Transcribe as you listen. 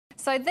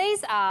So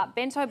these are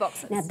bento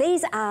boxes. Now,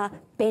 these are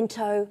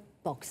bento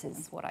boxes.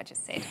 That's what I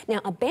just said. Now,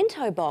 a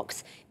bento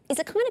box is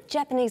a kind of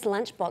Japanese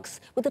lunchbox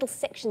with little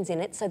sections in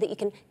it so that you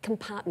can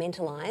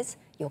compartmentalise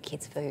your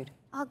kids' food.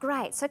 Oh,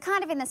 great. So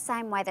kind of in the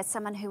same way that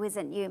someone who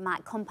isn't you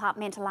might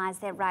compartmentalise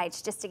their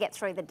rage just to get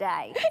through the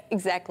day.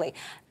 Exactly.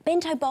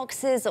 Bento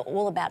boxes are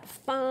all about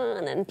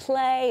fun and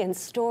play and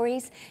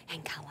stories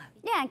and colour.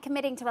 Yeah, and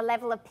committing to a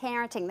level of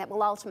parenting that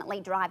will ultimately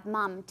drive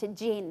mum to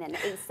gin and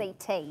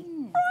ECT.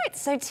 Right,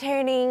 so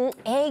turning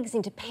eggs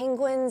into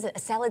penguins, a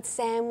salad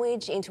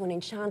sandwich into an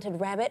enchanted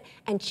rabbit,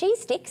 and cheese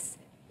sticks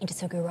into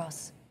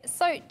suguros.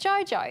 So,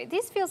 Jojo,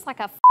 this feels like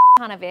a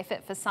ton of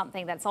effort for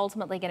something that's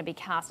ultimately going to be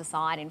cast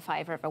aside in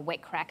favour of a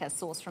wet cracker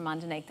sourced from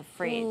underneath the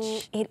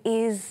fridge. It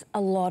is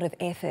a lot of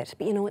effort,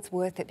 but you know it's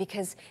worth it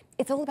because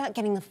it's all about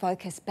getting the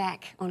focus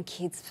back on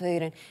kids'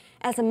 food. And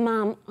as a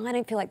mum, I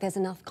don't feel like there's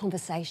enough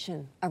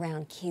conversation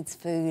around kids'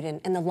 food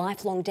and the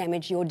lifelong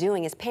damage you're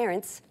doing as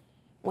parents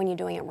when you're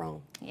doing it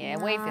wrong. Yeah,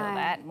 we feel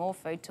that. More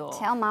food talk.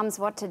 Tell mums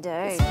what to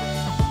do.